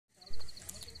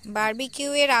Barbecue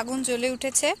এর আগুন জ্বলে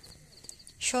উঠেছে,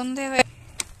 সন্ধে হয়ে।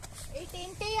 এই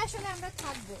টেন্টেই আসলে আমরা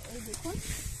থাকবো। এই দেখুন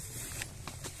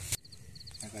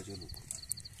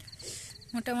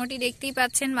মোটামুটি দেখতেই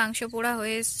পাচ্ছেন মাংস পোড়া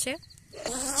হয়ে এসছে,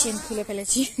 চেন খুলে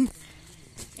ফেলেছি।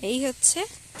 এই হচ্ছে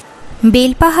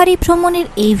বেলপাহাড়ি ভ্রমণের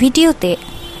এই ভিডিওতে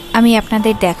আমি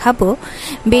আপনাদের দেখাবো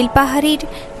বেলপাহাড়ির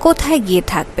কোথায় গিয়ে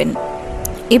থাকবেন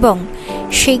এবং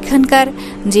সেইখানকার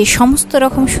যে সমস্ত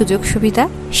রকম সুযোগ সুবিধা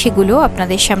সেগুলো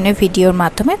আপনাদের সামনে ভিডিওর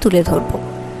মাধ্যমে তুলে ধরব।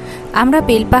 আমরা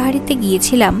বেলপাহাড়িতে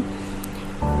গিয়েছিলাম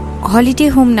হলিডে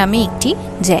হোম নামে একটি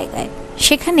জায়গায়।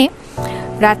 সেখানে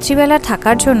রাত্রিবেলা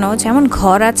থাকার জন্য যেমন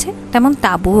ঘর আছে তেমন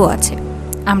তাঁবুও আছে।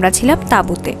 আমরা ছিলাম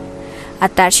তাঁবুতে, আর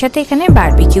তার সাথে এখানে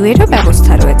বারবিকিউ এরও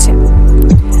ব্যবস্থা রয়েছে।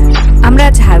 আমরা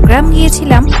ঝাড়গ্রাম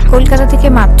গিয়েছিলাম কলকাতা থেকে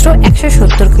মাত্র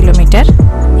 170 কিলোমিটার।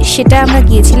 সেটা আমরা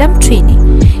গিয়েছিলাম ট্রেনে,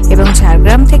 এবং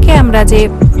ঝাড়গ্রাম থেকে আমরা যে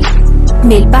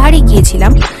বেলপাহাড়ি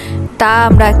গিয়েছিলাম তা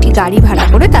আমরা একটি গাড়ি ভাড়া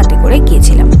করে তাতে করে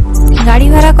গিয়েছিলাম। গাড়ি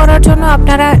ভাড়া করার জন্য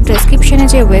আপনারা ডেসক্রিপশনে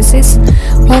যে ওয়েসিস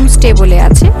হোমস্টে বলে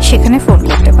আছে সেখানে ফোন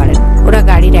করতে পারেন, ওরা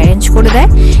গাড়ির অ্যারেঞ্জ করে দেয়।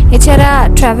 এছাড়া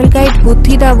ট্রাভেল গাইড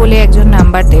বুদ্ধিদা বলে একজন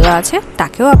নাম্বার দেওয়া আছে,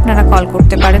 তাকেও আপনারা কল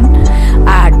করতে পারেন।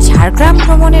 আর ঝাড়গ্রাম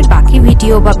ভ্রমণের বাকি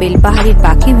ভিডিও বা বেলপাহাড়ির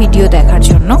বাকি ভিডিও দেখার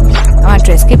জন্য আমার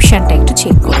ডেসক্রিপশনটা একটু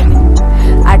চেক করে নিন।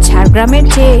 আর ঝাড়গ্রামের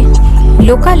যে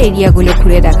লোকাল এরিয়াগুলো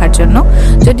ঘুরে দেখার জন্য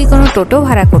যদি কোনো টোটো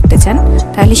ভাড়া করতে চান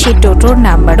তাহলে সেই টোটোর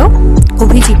নাম্বারও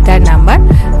অভিজিৎ তার নাম্বার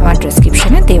আমার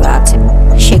ডেসক্রিপশনে দেওয়া আছে,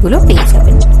 সেগুলো পেয়ে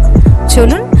যাবেন।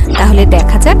 চলুন তাহলে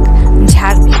দেখা যাক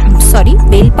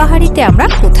বেলপাহাড়িতে আমরা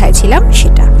কোথায় ছিলাম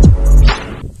সেটা।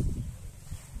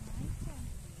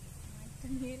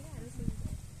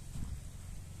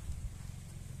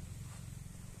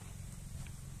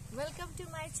 Welcome to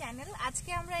my channel. আজকে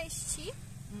আমরা এসেছি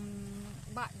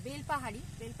বেলপাহাড়ি।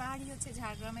 বেলপাহাড়ি হচ্ছে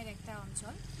ঝাড়গ্রামের একটা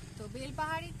অঞ্চল। তো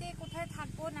বেলপাহাড়িতে কোথায়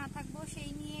থাকবো না থাকবো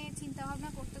সেই নিয়ে চিন্তা ভাবনা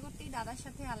করতে করতেই দাদার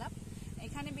সাথে আলাপ।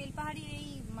 এখানে বেলপাহাড়ির এই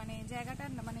মানে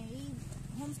জায়গাটার মানে এই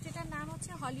হোমস্টেটার নাম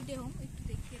হচ্ছে হলিডে হোম। একটু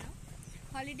দেখিয়ে দাও।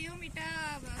 হলিডে হোম এটা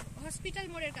হসপিটাল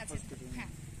মোড়ের কাছে।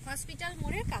 হ্যাঁ, হসপিটাল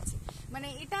মোড়ের কাছে। মানে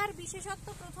এটার বিশেষত্ব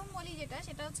প্রথম বলি যেটা,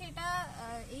 সেটা হচ্ছে এটা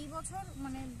এই বছর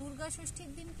মানে দুর্গা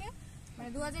ষষ্ঠীর দিনকে মানে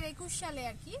 2021 সালে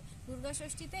আর কি দুর্গা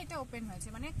ষষ্ঠীতে এটা ওপেন হয়েছে।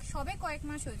 মানে সবে কয়েক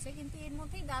মাস হয়েছে, কিন্তু এর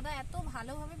মধ্যেই দাদা এত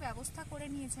ভালোভাবে ব্যবস্থা করে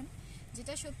নিয়েছেন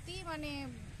যেটা সত্যি মানে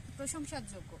প্রশংসার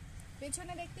যোগ্য।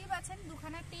 পেছনে দেখতেই পাচ্ছেন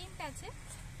দুখানা টেন্ট আছে,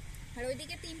 আর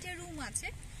ওইদিকে 3টে রুম আছে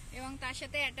এবং তার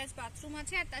সাথে অ্যাটাচ বাথরুম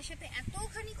আছে, আর তার সাথে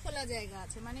এতখানি খোলা জায়গা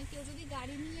আছে মানে কেউ যদি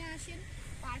গাড়ি নিয়ে আসেন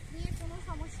পার্ক নিয়ে কোনো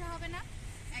সমস্যা হবে না,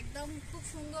 একদম খুব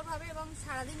সুন্দরভাবে এবং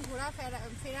সারাদিন ঘোরা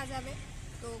ফেরা যাবে।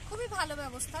 তো খুবই ভালো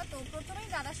ব্যবস্থা। তো প্রথমেই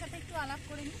দাদার সাথে একটু আলাপ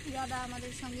করে নিই। হীরাদা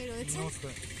আমাদের সঙ্গে রয়েছে।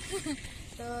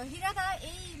 তো হীরাদা,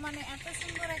 এই মানে এত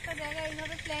সুন্দর একটা জায়গা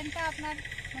এইভাবে প্ল্যানটা আপনার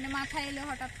মানে মাথায় এলো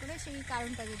হঠাৎ করে, সেই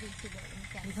কারণটা যদি একটু বলেন।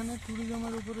 এখানে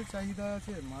ট্যুরিজমের উপরে চাহিদা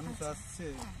আছে, মানুষ আসছে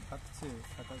থাকছে,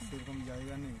 থাকার সেরকম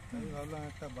জায়গা নেই, তাই ভাবলাম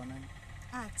একটা বানাই।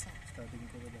 আচ্ছা, স্টার্টিং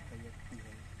করে দেখা যাক কি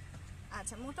হয়।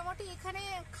 আচ্ছা, মোটামুটি এখানে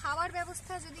খাওয়ার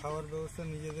ব্যবস্থা যদি খাওয়ার ব্যবস্থা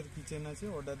নিজেদের কিচেন আছে,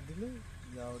 অর্ডার দিলে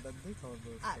যা অর্ডার দিই খাওয়ার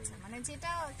ব্যবস্থা। আচ্ছা, মানে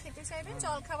যেটা খেতে চাইবেন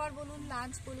জল খাবার বলুন,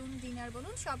 লাঞ্চ বলুন, ডিনার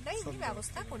বলুন, সবটাই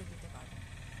ব্যবস্থা করে দিতে পারবেন।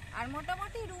 আর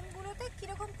মোটামুটি রুমগুলোতে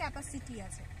কিরকম ক্যাপাসিটি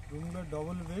আছে? রুমগুলো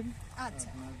ডবল বেড। আচ্ছা,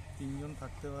 আপনার 3 জন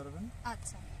থাকতে পারবেন।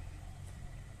 আচ্ছা,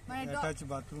 মানে অ্যাটাচ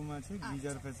বাথরুম আছে,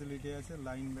 গিজার ফ্যাসিলিটি আছে,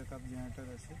 লাইন ব্যাকআপ জেনারেটর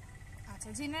আছে। আচ্ছা,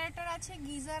 জেনারেটর আছে,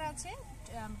 গিজার আছে,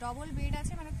 ডবল বেড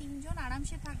আছে, মানে 3 জন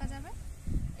আরামসে থাকা যাবে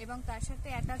এবং তার সাথে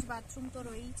অ্যাটাচ বাথরুম তো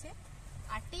রয়েছে।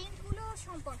 আর টেন্টগুলো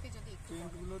সম্পর্কে যদি একটু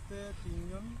টেন্টগুলোতে 3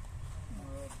 জন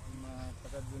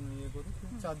থাকার জন্য করি,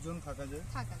 4 জন থাকা যায়।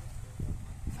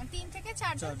 মানে 3 থেকে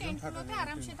 4 জন টেন্টগুলোতে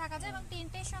আরামসে থাকা যায় এবং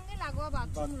টেন্টের সঙ্গে লাগোয়া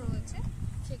বাথরুম রয়েছে,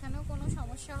 সেখানেও কোনো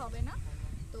সমস্যা হবে না।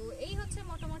 তো এই হচ্ছে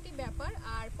মোটামুটি ব্যাপার।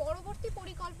 আর পরবর্তী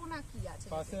পরিকল্পনা কি আছে?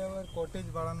 পাশে আবার কটেজ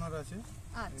বাড়ানোর আছে।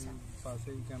 আচ্ছা,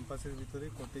 পাশেই ক্যাম্পাসের ভিতরে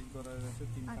কটেজ করার আছে,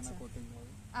 3খানা কটেজ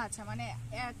হবে। আচ্ছা, মানে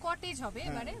কটেজ হবে,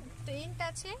 এবারে টেন্ট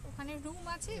আছে, ওখানে রুম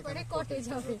আছে, এবারে কটেজ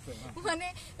হবে, মানে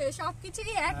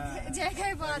সবকিছুই এক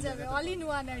জায়গায় পাওয়া যাবে, অল ইন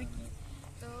ওয়ান আর কি।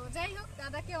 তো যাই হোক,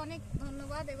 দাদাকে অনেক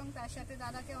ধন্যবাদ এবং তার সাথে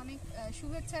দাদাকে অনেক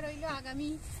শুভেচ্ছা রইল আগামী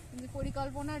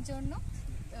পরিকল্পনার জন্য।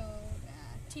 তো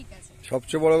ঠিক আছে।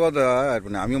 সবচেয়ে বড় কথা,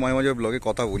 মানে আমিও মাঝে মাঝে ব্লগে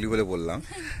কথা বলি বলে বললাম,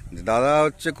 দাদা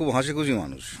হচ্ছে খুব হাসি খুশি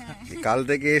মানুষ। কাল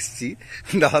থেকে এসছি,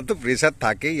 দাদা তো প্রেশার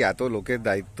থাকেই, এত লোকের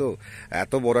দায়িত্ব,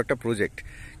 এত বড় একটা প্রজেক্ট,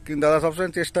 কিন্তু দাদা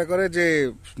সবসময় চেষ্টা করে যে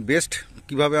বেস্ট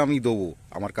কিভাবে আমি দেবো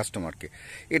আমার কাস্টমারকে।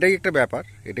 এটাই একটা ব্যাপার,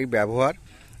 এটাই ব্যবহার।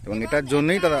 এবং এটার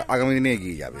জন্যই তারা আগামী দিনে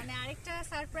এগিয়ে যাবে। মানে আরেকটা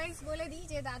সারপ্রাইজ বলে দিই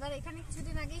যে দাদার এখানে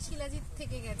কিছুদিন আগে শিলাজিৎ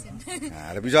থেকে গেছেন।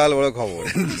 আর বিশাল বড় খবর।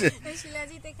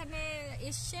 শিলাজিৎ এখানে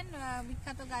এসছেন,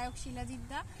 বিখ্যাত গায়ক শিলাজিৎ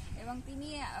দা, এবং তিনি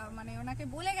মানে ওনাকে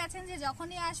বলে গেছেন যে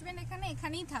যখনই আসবেন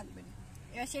এখানেই থাকবেন।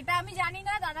 এবার সেটা আমি জানি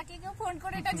না, দাদাকে কেউ ফোন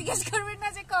করে এটা জিজ্ঞেস করবেন না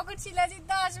যে কখন শিলাজিৎ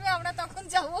দা আসবে, আমরা তখন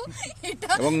যাবো। এটা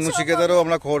এবং নচিকেতারও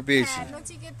আমরা খবর পেয়েছি,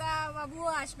 নচিকেতা বাবুও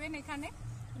আসবেন এখানে।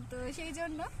 তো সেই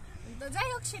জন্য তো যাই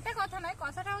হোক, সেটা কথা নয়,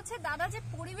 কথাটা হচ্ছে দাদা যে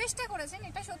পরিবেশটা করেছেন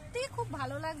এটা সত্যিই খুব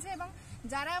ভালো লাগছে। এবং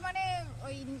যারা মানে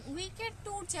ওই উইকেন্ড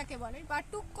ট্যুর যাকে বলে বা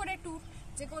টুক করে ট্যুর,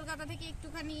 যে কলকাতা থেকে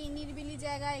একটুখানি নিরিবিলি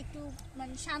জায়গায় একটু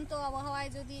মানে শান্ত আবহাওয়ায়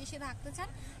যদি এসে থাকতে চান,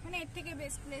 মানে এর থেকে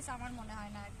বেস্ট প্লেস আমার মনে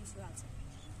হয় না আর কিছু আছে।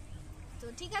 তো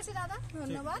ঠিক আছে দাদা,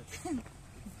 ধন্যবাদ।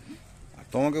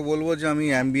 তোমাকে বলবো যে আমি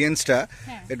অ্যাম্বিয়েন্সটা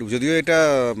একটু, যদিও এটা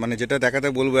মানে যেটা দেখাতে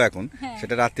বলবো এখন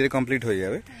সেটা রাত্রিরে কমপ্লিট হয়ে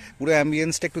যাবে, পুরো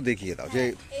অ্যাম্বিয়েন্সটা একটু দেখিয়ে দাও যে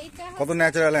কত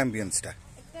ন্যাচারাল অ্যাম্বিয়েন্সটা।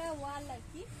 একটা ওয়াল আর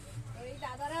কি, এই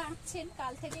দাদারা আছেন,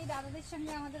 কাল থেকেই দাদাদের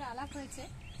সঙ্গে আমাদের আলাপ হয়েছে,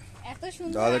 এত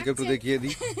সুন্দর। দাদাদেরকে একটু দেখিয়ে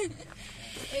দিই।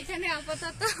 এখানে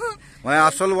আপাতত মানে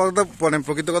আসল বলতে মানে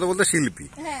প্রকৃত কথা বলতে শিল্পী,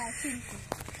 হ্যাঁ শিল্পী,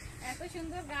 এত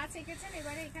সুন্দর গাছ এঁকেছেন।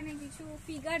 এবারে এখানে কিছু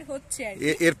ফিগার হচ্ছে আর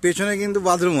এর পেছনে কিন্তু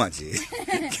বাথরুম আছে,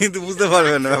 কিন্তু বুঝতে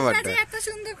পারবেন না ব্যাপারটা। এত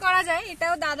সুন্দর করা যায়,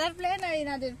 এটাও দাদার প্ল্যান আর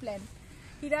এনাদের প্ল্যান।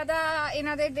 হিরাদা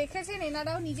এনাদের দেখেছেন,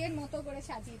 এনারাও নিজের মতো করে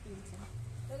সাজিয়ে তুলছেন।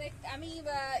 তো আমি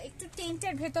একটু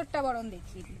টেন্টের ভেতরটা বরং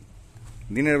দেখিয়ে দিই।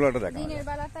 দিনের বেলাটা দেখা, দিনের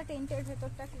বেলাটা টেন্টের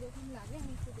ভেতরটা কিরকম লাগে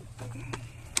আমি একটু দেখিয়ে দিই।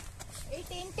 এই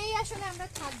টেন্টেই আসলে আমরা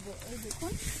থাকবো। এই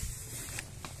দেখুন,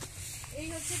 এই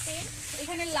হচ্ছে টেন্ট।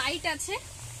 এখানে লাইট আছে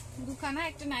দুখানা,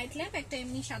 একটা নাইট ল্যাম্প, একটা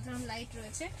এমনি সাধারণ লাইট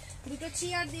রয়েছে। দুটো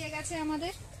চেয়ার দিয়ে গেছে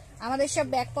আমাদের সব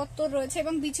ব্যাগপত্র রয়েছে,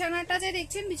 এবং বিছানাটা যে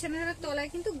দেখছেন বিছানাটার তলায়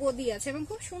কিন্তু গদি আছে এবং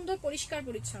খুব সুন্দর পরিষ্কার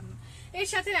পরিচ্ছন্ন। এর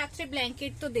সাথে রাত্রে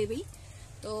ব্ল্যাঙ্কেট তো দেবেই,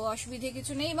 তো অসুবিধে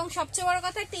কিছু নেই। এবং সবচেয়ে বড়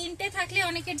কথা, টেন্টে থাকলে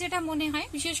অনেকের যেটা মনে হয়,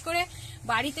 বিশেষ করে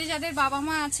বাড়িতে যাদের বাবা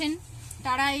মা আছেন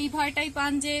তারা এই ভয়টাই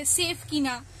পান যে সেফ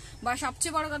কিনা, বা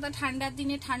সবচেয়ে বড় কথা ঠান্ডার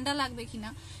দিনে ঠান্ডা লাগবে কিনা।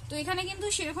 তো এখানে কিন্তু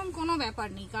সেরকম কোনো ব্যাপার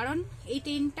নেই, কারণ এই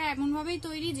টেন্টটা এমনভাবেই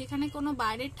তৈরি যেখানে কোনো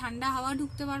বাইরের ঠান্ডা হাওয়া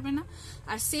ঢুকতে পারবে না।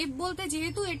 আর সেফ বলতে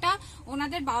যেহেতু এটা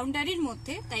ওনাদের বাউন্ডারির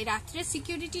মধ্যে, তাই রাত্রের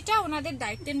সিকিউরিটিটা ওনাদের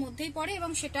দায়িত্বের মধ্যেই পড়ে,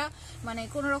 এবং সেটা মানে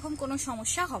কোনো রকম কোনো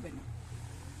সমস্যা হবে না।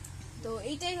 তো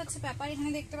এইটাই হচ্ছে ব্যাপার।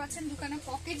 এখানে দেখতে পাচ্ছেন দোকানে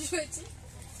পকেট রয়েছে,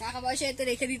 টাকা পয়সা এতে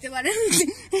রেখে দিতে পারেন,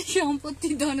 সম্পত্তি,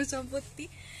 ধন সম্পত্তি।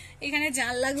 এখানে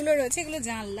জানলাগুলো রয়েছে, এগুলো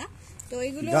জানলা। তো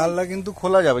এইগুলো জানলা কিন্তু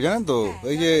খোলা যাবে, জানেন তো,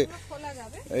 এই যে খোলা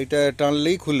যাবে, এইটা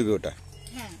টানলেই খুলবে, ওটা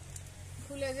হ্যাঁ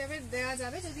খুলে যাবে, দেওয়া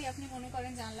যাবে যদি আপনি মনে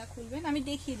করেন জানলা খুলবেন। আমি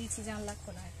দেখিয়ে দিচ্ছি জানলা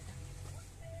খোলা একটা।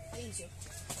 এই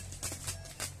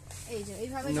যে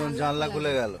এইভাবে জানলা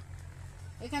খুলে গেল,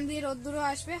 এখান দিয়ে রোদ্দুরও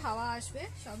আসবে, হাওয়া আসবে,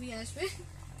 সবই আসবে।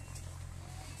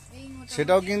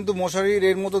 সেটাও কিন্তু মশারির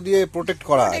এর মতো দিয়ে প্রোটেক্ট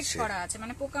করা আছে,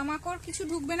 মানে পোকামাকড় কিছু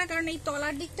ঢুকবে না, কারণ এই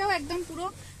তলার দিকটাও একদম পুরো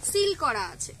সিল করা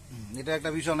আছে। এটা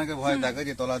একটা বিষয় অনেকে ভয় থাকে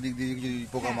যে তলার দিক দিয়ে যদি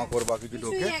পোকামাকড় বা কিছু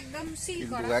ঢোকে, একদম সিল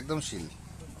করা, একদম সিল,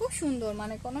 খুব সুন্দর,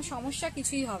 মানে কোনো সমস্যা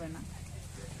কিছুই হবে না।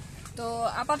 তো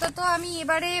আপাতত আমি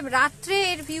এবারে রাত্রে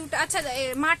এর ভিউটা, আচ্ছা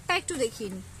মাঠটা একটু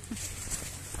দেখিনি।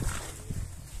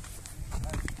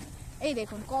 এই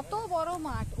দেখুন কত বড়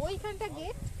মাঠ, ওইখানটা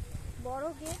গেট, বড়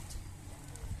গেট,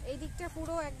 এই দিকটা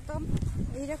পুরো একদম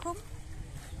এইরকম।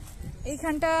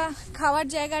 এইখানটা খাওয়ার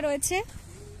জায়গা রয়েছে,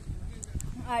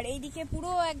 আর এইদিকে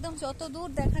পুরো একদম যত দূর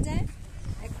দেখা যায়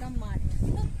একদম মাঠ,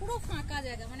 পুরো ফাঁকা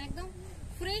জায়গা, মানে একদম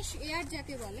ফ্রেশ এয়ার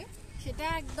যাকে বলে সেটা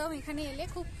একদম এখানে এলে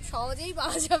খুব সহজেই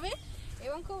পাওয়া যাবে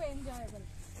এবং খুব এনজয়েবল।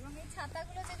 এবং এই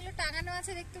ছাতাগুলো যেগুলো টাঙানো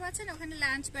আছে দেখতে পাচ্ছেন, ওখানে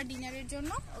লাঞ্চ বা ডিনারের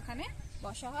জন্য ওখানে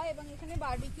বসা হয়, এবং এখানে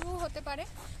বারবিকিউ হতে পারে,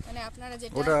 মানে আপনারা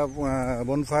যেটা ওটা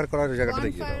বনফায়ার করার জায়গাটা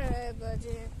দেখিয়ে দাও,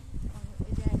 যে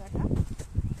এই জায়গাটা,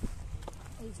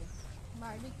 এই যে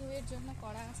বারবিকিউ এর জন্য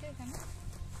করা আছে এখানে,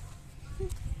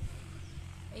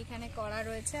 এইখানে করা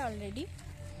রয়েছে অলরেডি।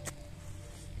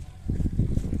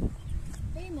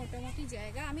 এই মোটামুটি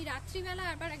জায়গা। আমি রাত্রিবেলা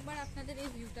একবার আপনাদের এই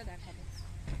ভিউটা দেখাবো,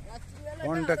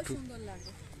 রাত্রিবেলাটা আরো সুন্দর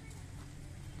লাগবে।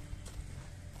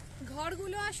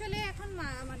 ঘরগুলো আসলে এখন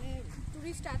মানে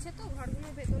টুরিস্ট আছে তো,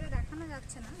 ঘরগুলোর ভেতরে দেখানো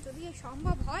যাচ্ছে না, যদি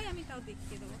সম্ভব হয় আমি তাও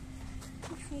দেখিয়ে দেবো।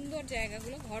 খুব সুন্দর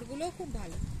জায়গাগুলো, ঘরগুলো খুব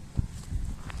ভালো,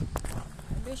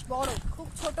 বেশ বড়, খুব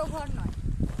ছোট ঘর নয়।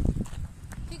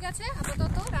 ঠিক আছে,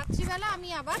 আপাতত রাত্রিবেলা আমি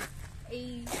আবার এই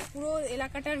পুরো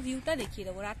এলাকাটার ভিউটা দেখিয়ে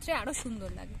দেবো, রাত্রে আরো সুন্দর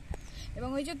লাগে। এবং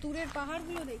ওই যে দূরের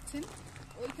পাহাড়গুলো দেখছেন,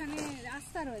 ওইখানে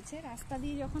রাস্তা রয়েছে, রাস্তা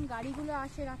দিয়ে যখন গাড়িগুলো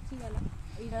আসে রাত্রিবেলা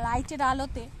এই লাইটের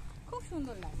আলোতে খুব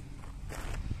সুন্দর লাগে।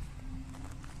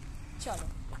 চলো,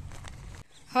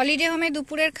 হলিডে হোমে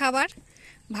দুপুরের খাবার,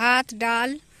 ভাত, ডাল,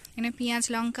 এখানে পেঁয়াজ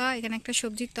লঙ্কা, এখানে একটা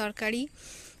সবজির তরকারি,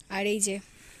 আর এই যে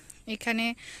এখানে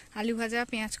আলু ভাজা,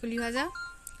 পেঁয়াজকলি ভাজা,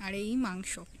 আর এই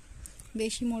মাংস,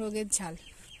 দেশি মোরগের ঝাল।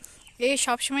 এই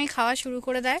সবসময় খাওয়া শুরু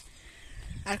করে দেয়।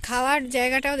 আর খাওয়ার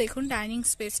জায়গাটাও দেখুন, ডাইনিং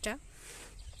স্পেসটা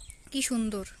কি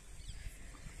সুন্দর।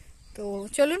 তো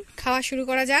চলুন খাওয়া শুরু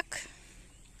করা যাক।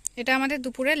 এটা আমাদের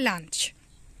দুপুরের লাঞ্চ।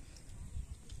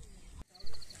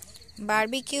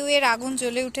 বারবিকিউ এর আগুন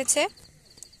জ্বলে উঠেছে,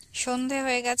 সন্ধে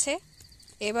হয়ে গেছে।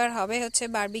 এবার হবে হচ্ছে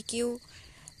বারবিকিউ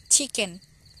চিকেন।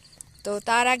 তো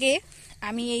তার আগে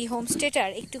আমি এই হোমস্টেটার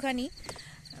একটুখানি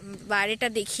বাইরেটা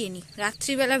দেখিয়ে নিই,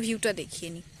 রাত্রিবেলা ভিউটা দেখিয়ে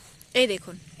নিই। এই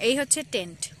দেখুন, এই হচ্ছে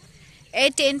টেন্ট। এই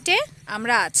টেন্টে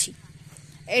আমরা আছি।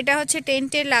 এটা হচ্ছে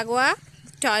টেন্টের লাগোয়া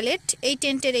টয়লেট। এই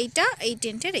টেন্টের এইটা, এই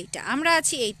টেন্টের এইটা, আমরা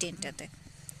আছি এই টেন্টটাতে।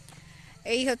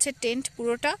 এই হচ্ছে টেন্ট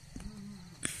পুরোটা,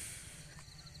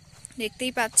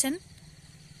 দেখতেই পাচ্ছেন।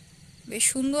 বেশ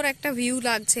সুন্দর একটা ভিউ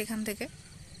লাগছে এখান থেকে।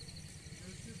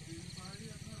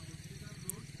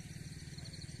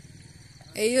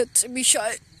 এই হচ্ছে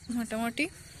বিষয় মোটামুটি।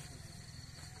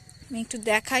 আমি একটু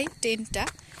দেখাই টেন্টটা।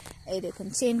 এই দেখুন,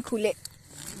 চেন খুলতে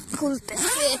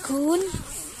দেখুন,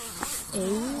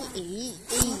 এই এই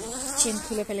এই চেন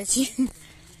খুলে ফেলেছি।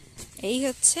 এই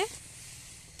হচ্ছে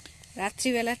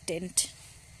রাত্রিবেলার টেন্ট।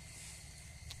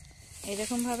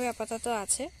 এরকম ভাবে আপাতত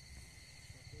আছে,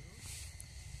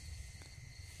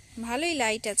 ভালোই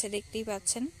লাইট আছে, দেখতেই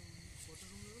পাচ্ছেন।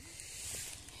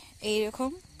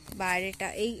 এইরকম বাইরেটা,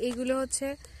 এইগুলো হচ্ছে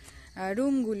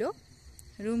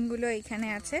রুমগুলো এইখানে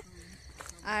আছে।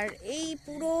 আর এই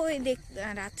পুরো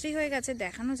রাত্রি হয়ে গেছে,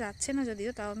 দেখানো যাচ্ছে না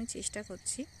যদিও, তাও আমি চেষ্টা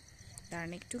করছি। কারণ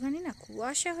একটুখানি না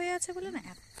কুয়াশা হয়ে আছে বলে না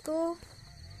এত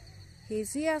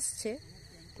হেজি আসছে,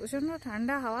 প্রচন্ড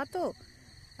ঠান্ডা হাওয়া তো,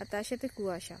 আর তার সাথে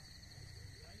কুয়াশা।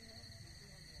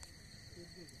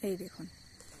 এই দেখুন,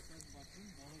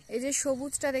 এই যে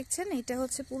সবুজটা দেখছেন, এটা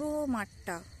হচ্ছে পুরো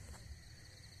মাঠটা,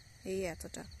 এই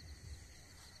এতটা।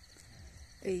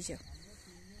 এই যে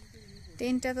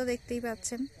টেন্টটা তো দেখতেই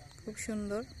পাচ্ছেন, খুব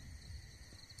সুন্দর।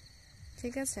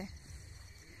 ঠিক আছে,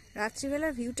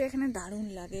 রাত্রিবেলার ভিউটা এখানে দারুণ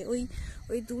লাগে।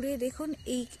 ওই দূরে দেখুন,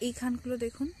 এইখানগুলো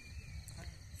দেখুন,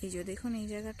 এই যে দেখুন, এই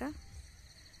জায়গাটা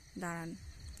দাঁড়ান,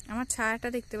 আমার ছায়াটা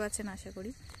দেখতে পাচ্ছেন আশা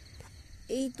করি।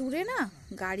 এই দূরে না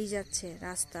গাড়ি যাচ্ছে,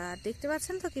 রাস্তা, আর দেখতে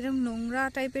পাচ্ছেন তো কিরকম নোংরা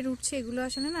টাইপের উঠছে। এগুলো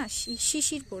আসলে না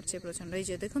শিশির পড়ছে প্রচন্ড। এই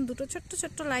যে দেখুন, দুটো ছোট্ট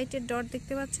ছোট্ট লাইটের ডট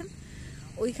দেখতে পাচ্ছেন,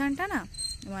 ওইখানটা না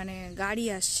মানে গাড়ি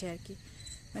আসছে আর কি,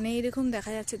 মানে এইরকম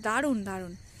দেখা যাচ্ছে। দারুণ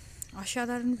দারুণ,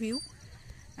 অসাধারণ ভিউ।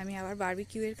 আমি আবার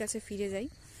বারবিকিউ এর কাছে ফিরে যাই।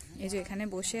 এই যে এখানে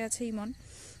বসে আছে ইমন,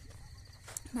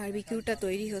 বারবিকিউটা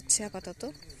তৈরি হচ্ছে আপাতত।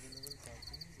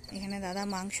 এখানে দাদা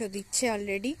মাংস দিচ্ছে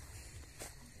অলরেডি।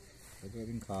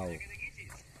 খাও,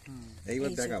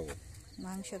 এইবার দেখাবো।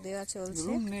 মাংস দেওয়া চলছে,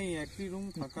 রুম নেই, একটি রুম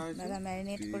ফাঁকা আছে। দাদা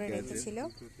ম্যারিনেট করে রেখেছিল,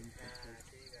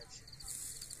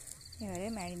 এবারে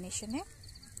ম্যারিনেশনে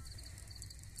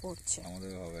পড়ছে।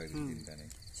 আমাদের হবে, একদিন চিন্তা নেই।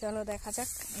 চলো দেখা যাক,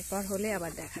 এরপর হলে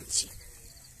আবার দেখাচ্ছি।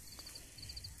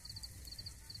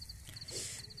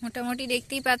 মোটামুটি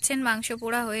দেখতেই পাচ্ছেন মাংস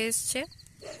পোড়া হয়ে এসছে।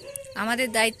 আমাদের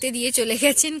দায়িত্বে দিয়ে চলে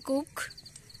গেছেন কুক।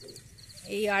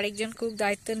 এই আরেকজন কুক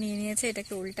দায়িত্ব নিয়ে নিয়েছে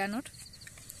এটাকে উল্টানোর।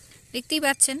 দেখতেই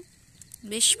পাচ্ছেন,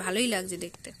 বেশ ভালোই লাগছে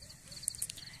দেখতে।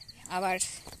 আবার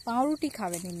পাউরুটি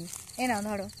খাবেন ইনি। এ নাও,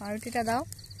 ধরো পাউরুটিটা দাও,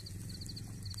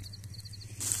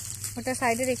 ওটা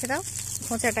সাইডে রেখে দাও,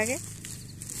 খোঁচাটাকে।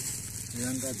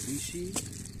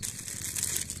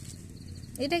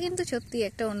 এটা কিন্তু সত্যি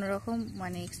একটা অন্যরকম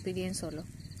মানে এক্সপিরিয়েন্স হলো।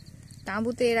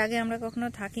 তাঁবুতে এর আগে আমরা কখনো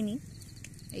থাকিনি।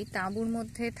 এই তাঁবুর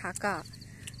মধ্যে থাকা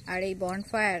আর এই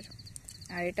বনফায়ার,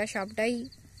 আর এটা সবটাই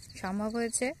সম্ভব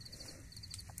হয়েছে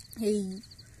এই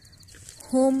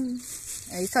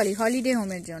হলিডে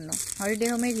হোমের জন্য। হলিডে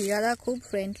হোমের হিরাদা খুব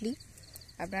ফ্রেন্ডলি,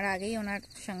 আপনারা আগেই ওনার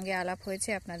সঙ্গে আলাপ হয়েছে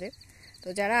আপনাদের। তো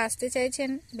যারা আসতে চাইছেন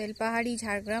বেলপাহাড়ি,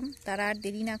 ঝাড়গ্রাম, তারা আর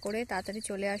দেরি না করে তাড়াতাড়ি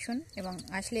চলে আসুন, এবং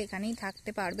আসলে এখানেই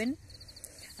থাকতে পারবেন।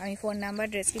 আমি ফোন নাম্বার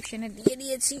ডেসক্রিপশনে দিয়ে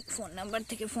দিয়েছি, ফোন নাম্বার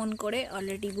থেকে ফোন করে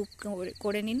অলরেডি বুক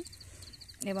করে নিন,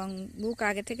 এবং বুক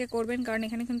আগে থেকে করবেন, কারণ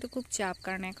এখানে কিন্তু খুব চাপ,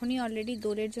 কারণ এখনই অলরেডি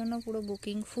দোলের জন্য পুরো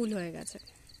বুকিং ফুল হয়ে গেছে।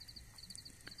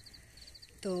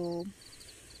 তো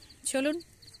চলুন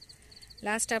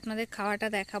লাস্ট আপনাদের খাওয়াটা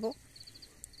দেখাবো।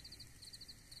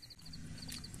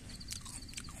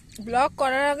 ব্লগ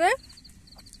করার আগে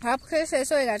হাফ খেয়ে শেষ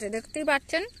হয়ে গেছে, দেখতেই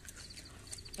পাচ্ছেন।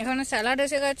 এখানে স্যালাড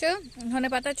এসে গেছে, ধনে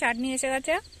পাতার চাটনি এসে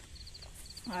গেছে,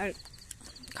 আর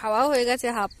খাওয়াও হয়ে গেছে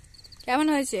হাফ। কেমন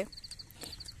হয়েছে?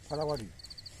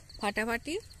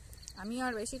 ফাটাফাটি। আমি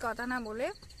আর বেশি কথা না বলে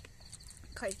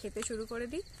খেতে শুরু করে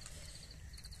দিই।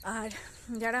 আর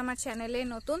যারা আমার চ্যানেলে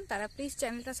নতুন, তারা প্লিজ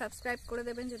চ্যানেলটা সাবস্ক্রাইব করে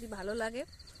দেবেন যদি ভালো লাগে।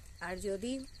 আর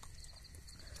যদি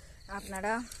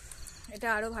আপনারা এটা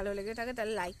আরও ভালো লেগে থাকে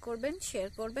তাহলে লাইক করবেন, শেয়ার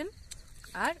করবেন,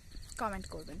 আর কমেন্ট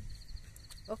করবেন।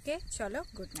 ওকে, চলো,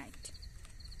 গুড নাইট।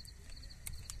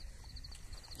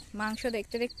 মাংস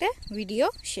দেখতে দেখতে ভিডিও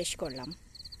শেষ করলাম।